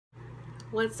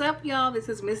What's up, y'all? This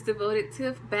is Miss Devoted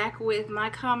Tiff back with my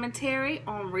commentary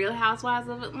on Real Housewives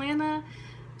of Atlanta,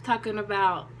 talking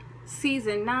about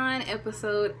season 9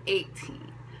 episode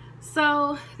 18.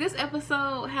 So this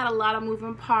episode had a lot of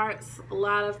moving parts, a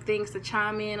lot of things to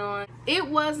chime in on. It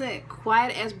wasn't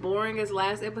quite as boring as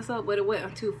last episode, but it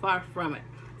wasn't too far from it.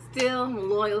 Still, I'm a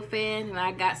loyal fan and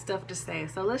I got stuff to say,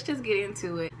 so let's just get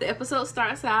into it. The episode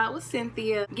starts out with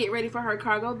Cynthia get ready for her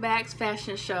cargo bags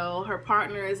fashion show. Her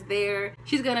partner is there.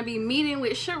 She's gonna be meeting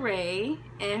with Sheree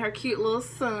and her cute little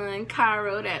son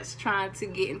Cairo that's trying to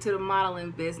get into the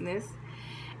modeling business.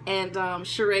 And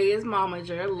Sheree is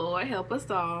momager, Lord help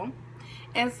us all.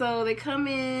 And so they come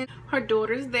in, her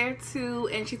daughter's there too,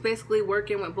 and she's basically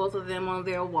working with both of them on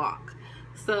their walk.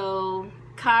 So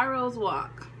Cairo's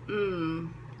walk,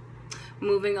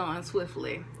 moving on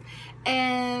swiftly,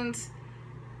 and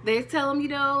they tell him, you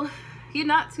know, you're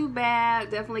not too bad,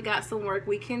 definitely got some work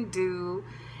we can do.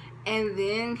 And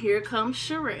then here comes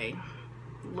Sheree.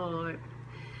 Lord,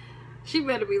 she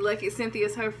better be lucky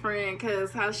Cynthia's her friend,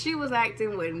 because how she was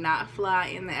acting would not fly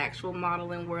in the actual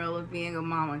modeling world of being a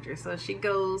momager. So she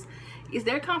goes, is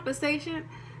there compensation?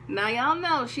 Now y'all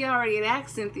know she already had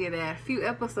asked Cynthia that a few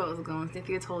episodes ago, and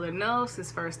Cynthia told her no, it's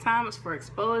his first time, it's for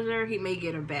exposure, he may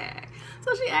get her back.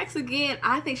 So she asked again.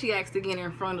 I think she asked again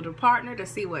in front of the partner to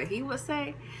see what he would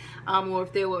say, or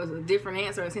if there was a different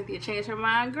answer and Cynthia changed her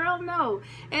mind. Girl, no.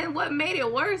 And what made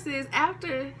it worse is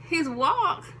after his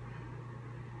walk,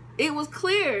 it was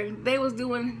clear they was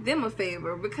doing them a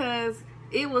favor, because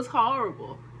it was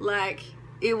horrible. Like,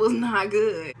 it was not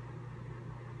good.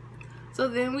 So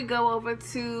then we go over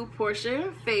to Portia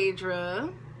and Phaedra.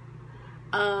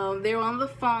 They're on the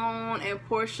phone and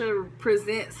Portia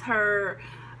presents her,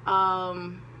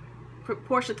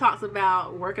 Portia talks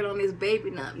about working on this baby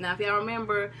nut. Now if y'all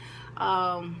remember,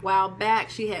 a while back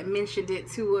she had mentioned it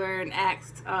to her and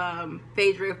asked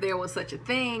Phaedra if there was such a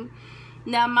thing.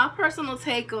 Now my personal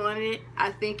take on it,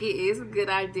 I think it is a good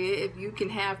idea. If you can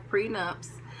have prenups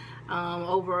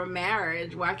over a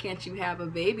marriage, why can't you have a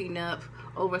baby nup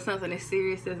over something as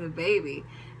serious as a baby?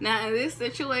 Now in this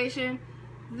situation,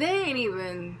 they ain't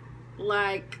even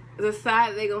like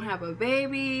decide they gonna have a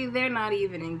baby. They're not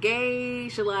even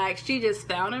engaged. Like, she just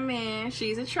found a man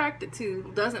she's attracted to,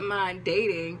 doesn't mind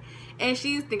dating, and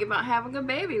she's thinking about having a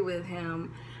baby with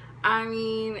him. I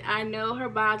mean, I know her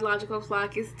biological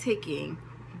clock is ticking,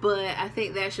 but I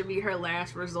think that should be her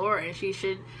last resort, and she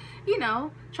should, you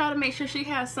know, try to make sure she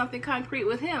has something concrete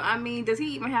with him. I mean, does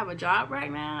he even have a job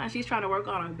right now? And she's trying to work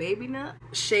on a baby nut.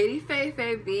 Shady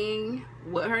phae being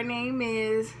what her name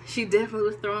is, she definitely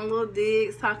was throwing little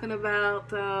digs, talking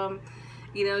about,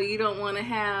 you know, you don't want to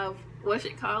have, what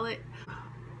should call it?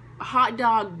 A hot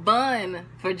dog bun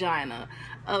vagina.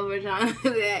 A vagina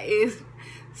that is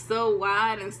so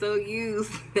wide and so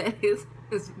used that it's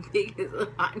as big as a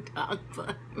hot dog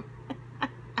bun.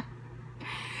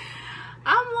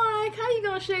 I'm like, how you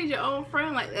gonna shade your own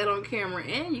friend like that on camera?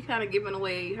 And you kind of giving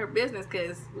away her business,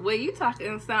 because the way you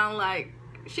talking sound like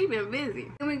she been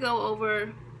busy. Then we go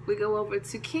over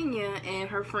to Kenya and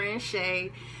her friend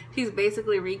Shay. She's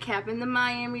basically recapping the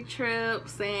Miami trip,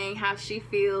 saying how she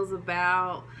feels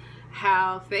about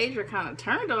how Phaedra kind of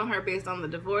turned on her based on the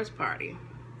divorce party.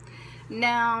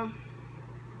 Now,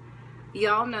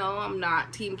 y'all know I'm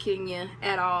not Team Kenya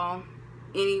at all,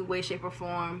 any way, shape, or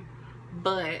form.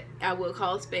 But I will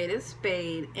call a spade a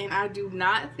spade, and I do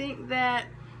not think that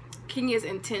Kenya's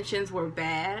intentions were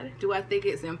bad. Do I think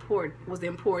it's was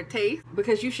in poor taste?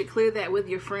 Because you should clear that with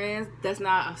your friends. That's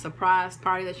not a surprise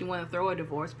party that you want to throw a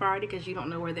divorce party, because you don't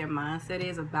know where their mindset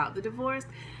is about the divorce.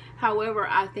 However,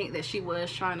 I think that she was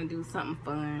trying to do something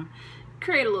fun,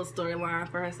 create a little storyline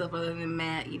for herself other than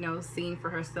Matt, you know, seeing for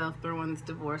herself throwing this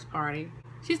divorce party.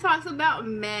 She talks about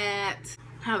Matt,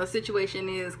 how the situation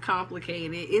is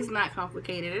complicated. It's not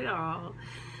complicated at all.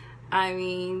 I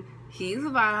mean, he's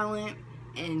violent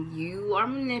and you are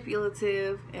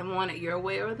manipulative and want it your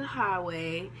way or the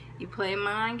highway. You play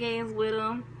mind games with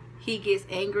him. He gets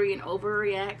angry and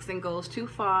overreacts and goes too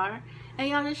far, and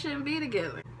y'all just shouldn't be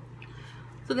together.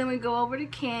 So then we go over to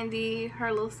Candy.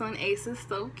 Her little son Ace is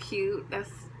so cute. That's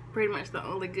pretty much the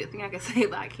only good thing I can say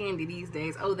about Candy these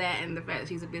days. Oh, that and the fact that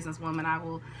she's a businesswoman. I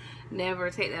will never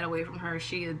take that away from her.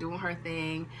 She is doing her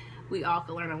thing. We all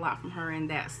can learn a lot from her in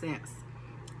that sense.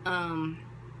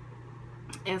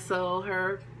 And so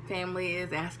her family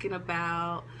is asking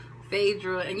about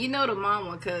Phaedra, and you know the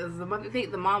mama, because I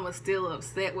think the mama's still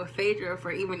upset with Phaedra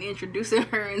for even introducing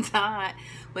her in time.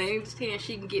 But anytime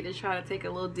she can get to try to take a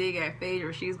little dig at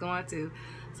Phaedra, she's going to.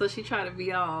 So she tried to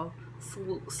be all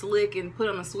slick and put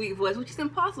on a sweet voice, which is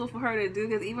impossible for her to do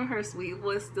because even her sweet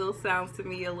voice still sounds to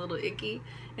me a little icky.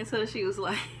 And so she was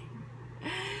like,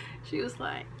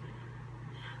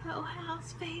 "Oh,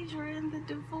 how's Phaedra in the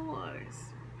divorce?"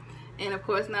 And of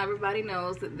course now everybody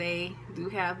knows that they do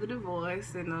have the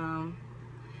divorce, and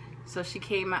so she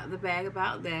came out the bag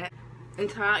about that. And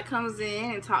Todd comes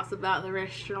in and talks about the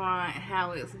restaurant,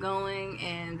 how it's going,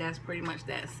 and that's pretty much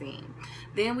that scene.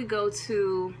 Then we go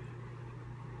to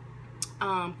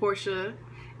Portia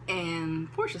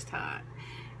and Portia's Todd,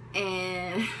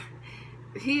 and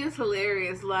he is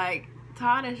hilarious. Like,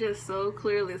 Todd is just so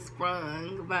clearly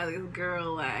sprung by this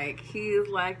girl. Like, he is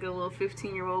like a little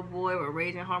 15-year-old boy with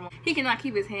raging hormones. He cannot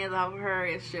keep his hands off of her.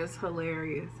 It's just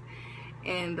hilarious.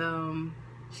 And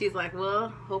she's like, "Well,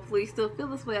 hopefully you still feel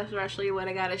this way after I show you what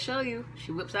I gotta show you."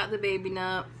 She whips out the baby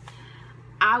nut.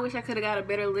 I wish I could have got a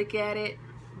better look at it,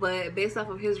 but based off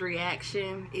of his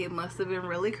reaction, it must have been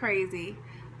really crazy,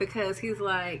 because he's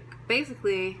like,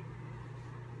 basically,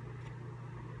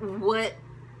 what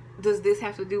does this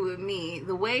have to do with me?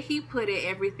 The way he put it,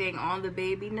 everything on the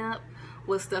baby nut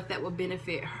was stuff that would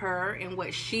benefit her and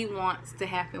what she wants to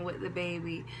happen with the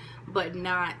baby, but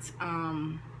not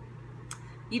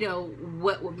you know,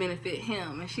 what would benefit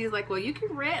him. And she's like, "Well, you can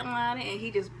redline it." And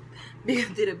he just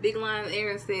did a big line in the air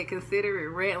and said, "Consider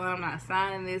it redline. I'm not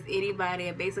signing this." Anybody,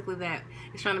 and basically that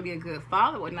is trying to be a good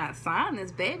father, would not sign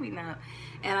this baby nut.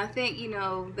 And I think, you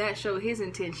know, that showed his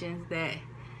intentions, that,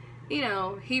 you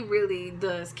know, he really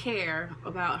does care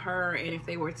about her, and if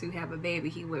they were to have a baby,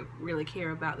 he would really care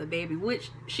about the baby,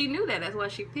 which she knew that. That's why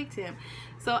she picked him.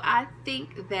 So I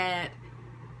think that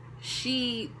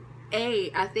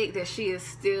I think that she is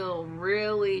still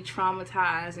really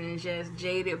traumatized and just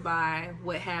jaded by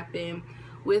what happened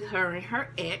with her and her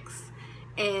ex.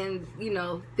 And, you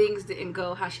know, things didn't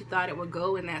go how she thought it would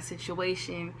go in that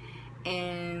situation.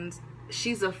 And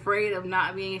she's afraid of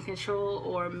not being in control,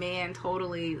 or a man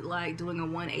totally like doing a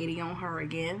 180 on her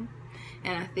again.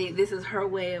 And I think this is her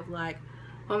way of like,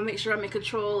 "I'm gonna make sure I'm in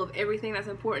control of everything that's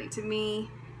important to me,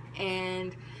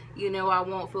 and, you know, I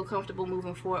won't feel comfortable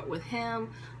moving forward with him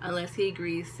unless he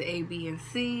agrees to A, B, and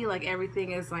C." Like,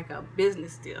 everything is like a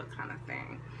business deal kind of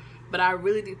thing. But I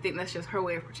really do think that's just her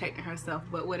way of protecting herself.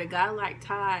 But with a guy like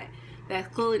Todd,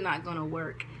 that's clearly not going to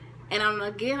work. And I'm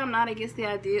not against the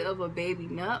idea of a baby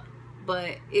nut,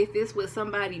 but if it's with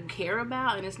somebody you care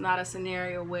about, and it's not a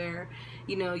scenario where,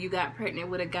 you know, you got pregnant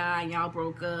with a guy and y'all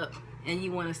broke up, and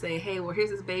you want to say, "Hey, well, here's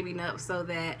this baby nut so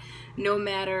that no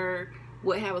matter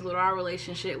what happens with our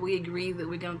relationship, we agree that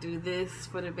we're gonna do this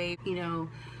for the baby, you know,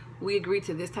 we agree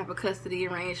to this type of custody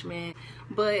arrangement."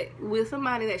 But with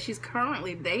somebody that she's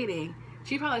currently dating,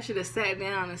 she probably should have sat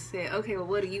down and said, "Okay, well,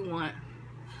 what do you want?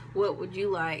 What would you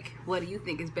like? What do you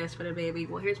think is best for the baby?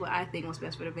 Well, here's what I think was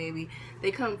best for the baby."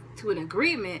 They come to an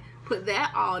agreement, put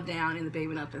that all down in the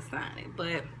baby nut and sign it.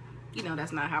 But, you know,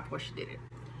 that's not how Portia did it.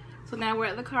 So now we're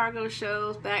at the cargo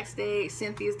shows, backstage.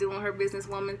 Cynthia's doing her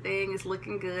businesswoman thing. It's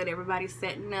looking good. Everybody's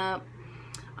setting up.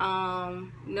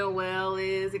 Noelle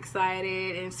is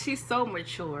excited, and she's so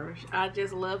mature. I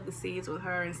just love the scenes with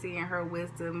her and seeing her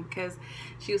wisdom, because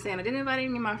she was saying, "I didn't invite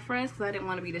any of my friends because I didn't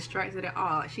want to be distracted at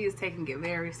all." She is taking it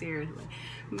very seriously.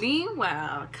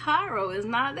 Meanwhile, Cairo is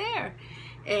not there,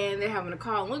 and they're having to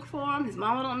call and look for him. His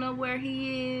mama don't know where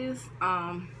he is.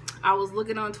 I was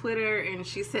looking on Twitter, and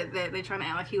she said that they're trying to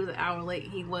act like he was an hour late.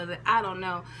 He wasn't. I don't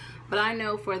know. But I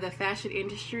know for the fashion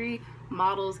industry,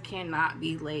 models cannot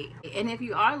be late. And if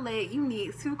you are late, you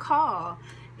need to call.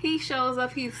 He shows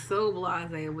up. He's so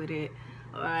blasé with it.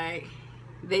 Like,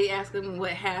 they ask him what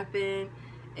happened,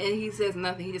 and he says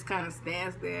nothing. He just kind of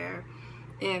stands there.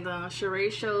 And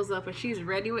Sheree shows up, and she's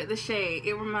ready with the shade.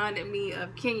 It reminded me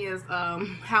of Kenya's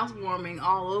housewarming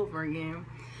all over again.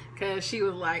 Because she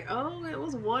was like, "Oh, it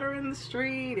was water in the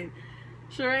street." And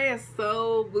Sheree is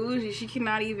so bougie, she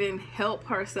cannot even help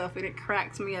herself, and it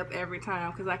cracks me up every time,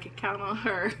 because I can count on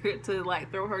her to like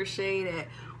throw her shade at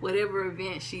whatever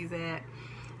event she's at.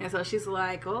 And so she's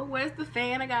like, "Oh, where's the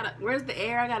fan? Where's the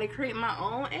air? I gotta create my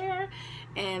own air."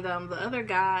 And the other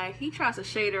guy, he tries to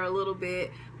shade her a little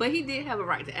bit, but he did have a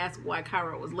right to ask why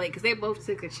Cairo was late, because they both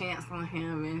took a chance on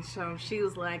him. And so she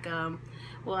was like,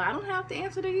 "Well, I don't have to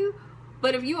answer to you."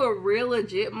 But if you're a real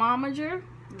legit momager,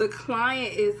 the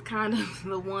client is kind of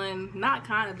the one,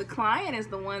 the client is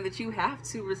the one that you have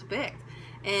to respect.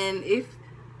 And if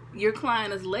your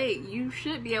client is late, you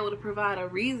should be able to provide a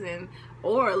reason,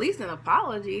 or at least an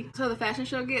apology. So the fashion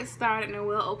show gets started.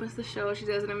 Noelle opens the show. She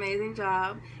does an amazing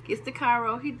job. Gets to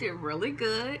Cairo. He did really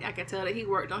good. I can tell that he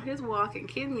worked on his walk, and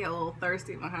Kenya a little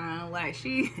thirsty behind. Like,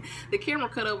 the camera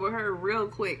cut over her real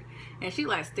quick, and she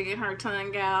like sticking her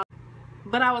tongue out.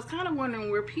 But I was kind of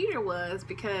wondering where Peter was,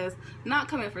 because not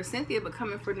coming for Cynthia, but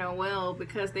coming for Noel,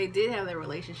 because they did have their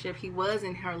relationship. He was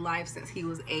in her life since he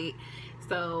was 8.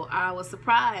 So I was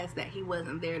surprised that he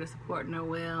wasn't there to support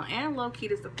Noel and low-key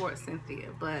to support Cynthia.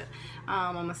 But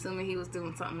I'm assuming he was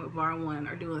doing something with Bar 1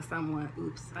 or doing someone.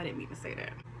 Oops, I didn't mean to say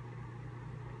that.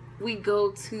 We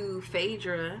go to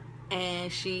Phaedra,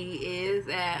 and she is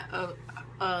at a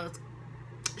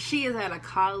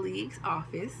colleague's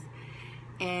office.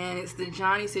 And it's the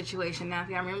Johnny situation. Now, if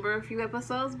y'all remember a few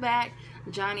episodes back,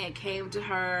 Johnny had came to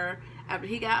her after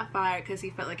he got fired because he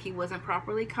felt like he wasn't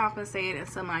properly compensated and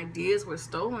some ideas were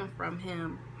stolen from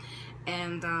him.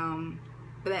 And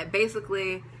that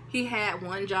basically he had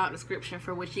one job description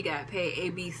for which he got paid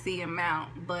ABC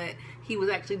amount, but he was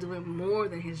actually doing more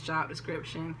than his job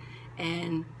description.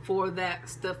 And for that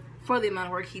stuff, for the amount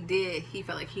of work he did, he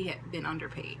felt like he had been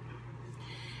underpaid.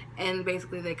 And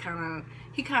basically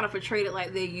he kind of portrayed it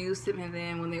like they used him, and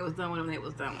then when they was done with him, they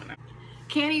was done with him.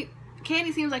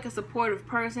 Candy seems like a supportive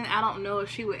person. I don't know if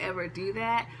she would ever do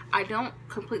that. I don't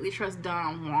completely trust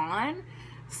Don Juan.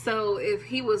 So if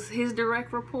he was his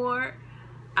direct report,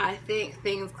 I think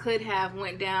things could have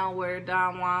went down where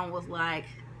Don Juan was like,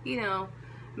 you know,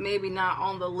 maybe not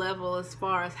on the level as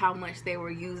far as how much they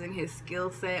were using his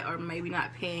skill set, or maybe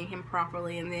not paying him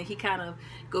properly, and then he kind of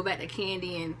go back to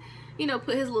Candy and, you know,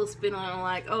 put his little spin on it,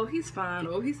 like, oh, he's fine,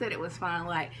 or he said it was fine.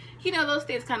 Like, you know, those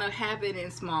things kind of happen in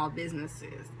small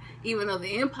businesses. Even though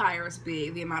the empire is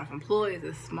big, the amount of employees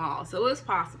is small, so it's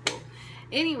possible.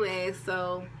 Anyway,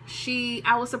 so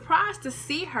I was surprised to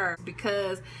see her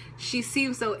because she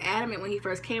seemed so adamant when he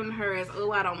first came to her as,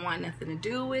 oh, I don't want nothing to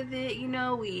do with it, you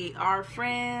know, we are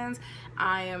friends,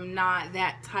 I am not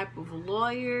that type of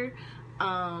lawyer.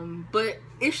 But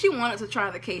if she wanted to try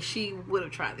the case, she would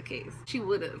have tried the case. She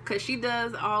would have, because she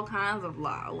does all kinds of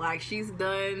law. Like, she's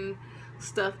done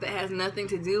stuff that has nothing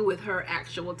to do with her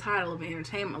actual title of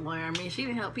entertainment lawyer. I mean, she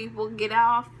didn't help people get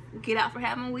out for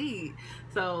having weed.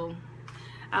 So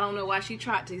I don't know why she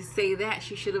tried to say that.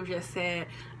 She should have just said,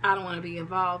 I don't want to be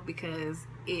involved because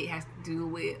it has to do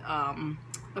with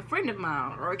a friend of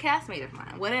mine or a castmate of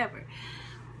mine, whatever.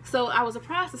 So I was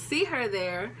surprised to see her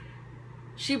there.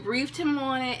 She briefed him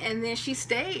on it, and then she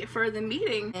stayed for the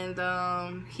meeting,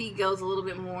 and he goes a little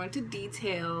bit more into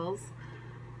details,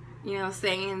 you know,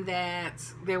 saying that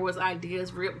there was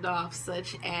ideas ripped off,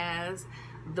 such as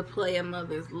the play A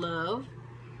Mother's Love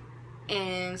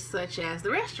and such as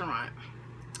the restaurant.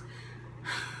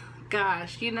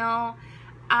 Gosh, you know,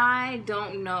 I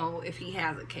don't know if he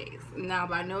has a case. Now,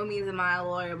 by no means am I a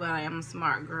lawyer, but I am a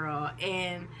smart girl,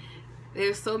 and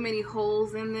there's so many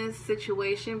holes in this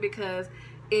situation, because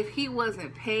if he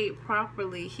wasn't paid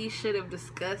properly, he should have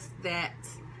discussed that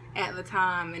at the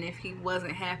time, and if he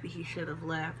wasn't happy, he should have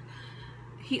left.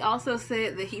 He also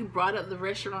said that he brought up the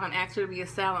restaurant, asked her to be a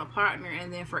silent partner,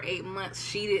 and then for 8 months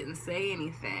she didn't say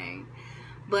anything.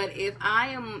 But if I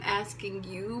am asking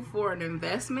you for an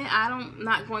investment, I'm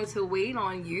not going to wait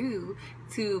on you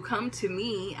to come to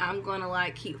me. I'm going to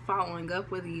like keep following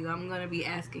up with you. I'm going to be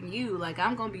asking you, like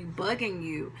I'm going to be bugging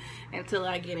you until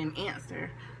I get an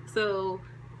answer. So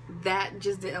that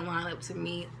just didn't line up to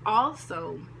me.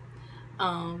 Also,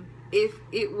 if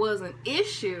it was an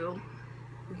issue,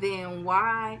 then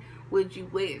why would you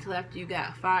wait until after you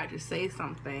got fired to say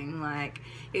something? Like,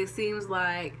 it seems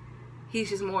like he's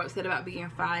just more upset about being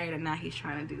fired, and now he's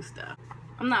trying to do stuff.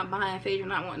 I'm not buying Phaedra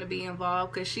not wanting to be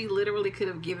involved, because she literally could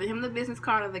have given him the business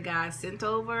card of the guy sent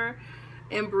over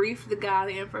and briefed the guy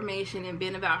the information and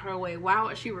been about her way. Why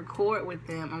would she record with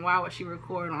them, and why would she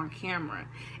record on camera?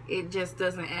 It just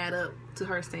doesn't add up to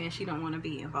her saying she don't want to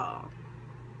be involved.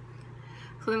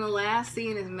 So then the last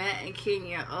scene is Matt and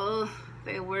Kenya. Oh,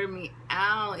 they wear me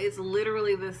out. It's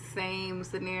literally the same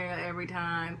scenario every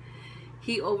time.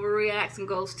 He overreacts and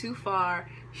goes too far.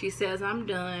 She says, I'm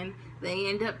done. They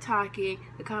end up talking.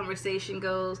 The conversation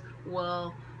goes,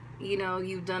 well, you know,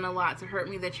 you've done a lot to hurt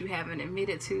me that you haven't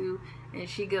admitted to. And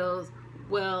she goes,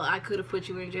 well, I could have put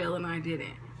you in jail and I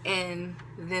didn't. And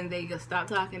then they just stop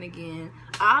talking again.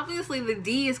 Obviously, the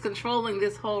D is controlling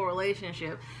this whole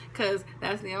relationship, because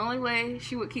that's the only way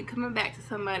she would keep coming back to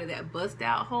somebody that bust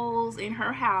out holes in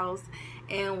her house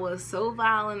and was so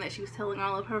violent that she was telling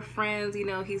all of her friends, you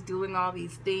know, he's doing all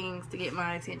these things to get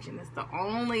my attention. It's the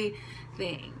only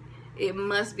thing. It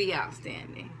must be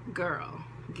outstanding. Girl,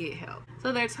 get help.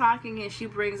 So they're talking, and she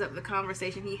brings up the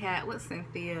conversation he had with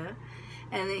Cynthia,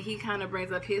 and then he kind of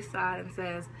brings up his side and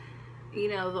says, you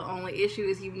know, the only issue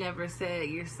is you've never said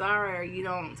you're sorry, or you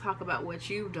don't talk about what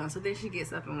you've done. So then she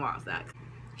gets up and walks out.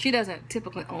 She doesn't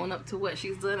typically own up to what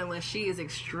she's done unless she is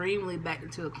extremely backed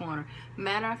into a corner.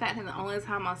 Matter of fact, the only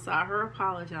time I saw her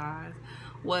apologize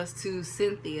was to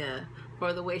Cynthia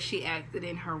for the way she acted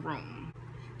in her room.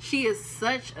 She is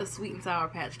such a sweet and sour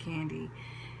patch candy.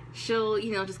 She'll,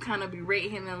 you know, just kind of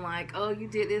berate him and like, oh, you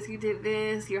did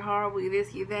this, you're horrible, you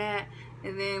this, you that.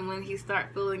 And then when he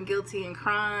starts feeling guilty and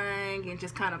crying and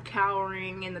just kind of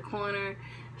cowering in the corner,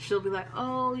 she'll be like,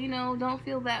 oh, you know, don't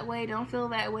feel that way, don't feel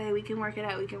that way, we can work it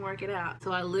out, we can work it out.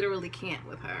 So I literally can't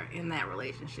with her in that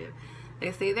relationship.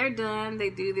 They say they're done,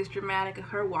 they do this dramatic of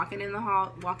her walking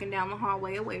down the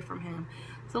hallway away from him.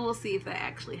 So we'll see if that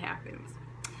actually happens.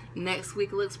 Next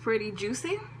week looks pretty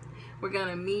juicy. We're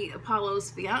gonna meet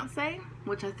Apollo's fiance,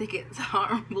 which I think it's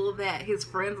horrible that his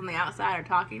friends on the outside are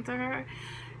talking to her.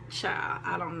 Child,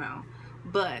 I don't know.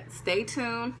 But stay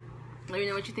tuned. Let me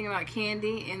know what you think about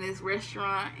Candy in this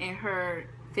restaurant and her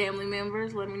family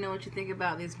members. Let me know what you think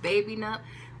about this baby nut.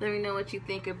 Let me know what you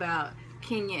think about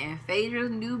Kenya and Phaedra's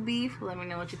new beef. Let me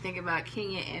know what you think about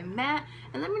Kenya and Matt.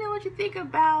 And let me know what you think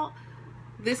about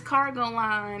this cargo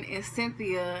line and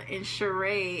Cynthia and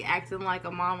Sheree acting like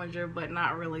a momager, but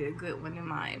not really a good one in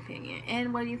my opinion.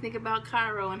 And what do you think about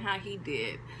Cairo and how he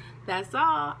did? That's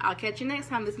all. I'll catch you next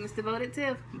time. This is Miss Devoted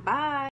Tiff. Bye.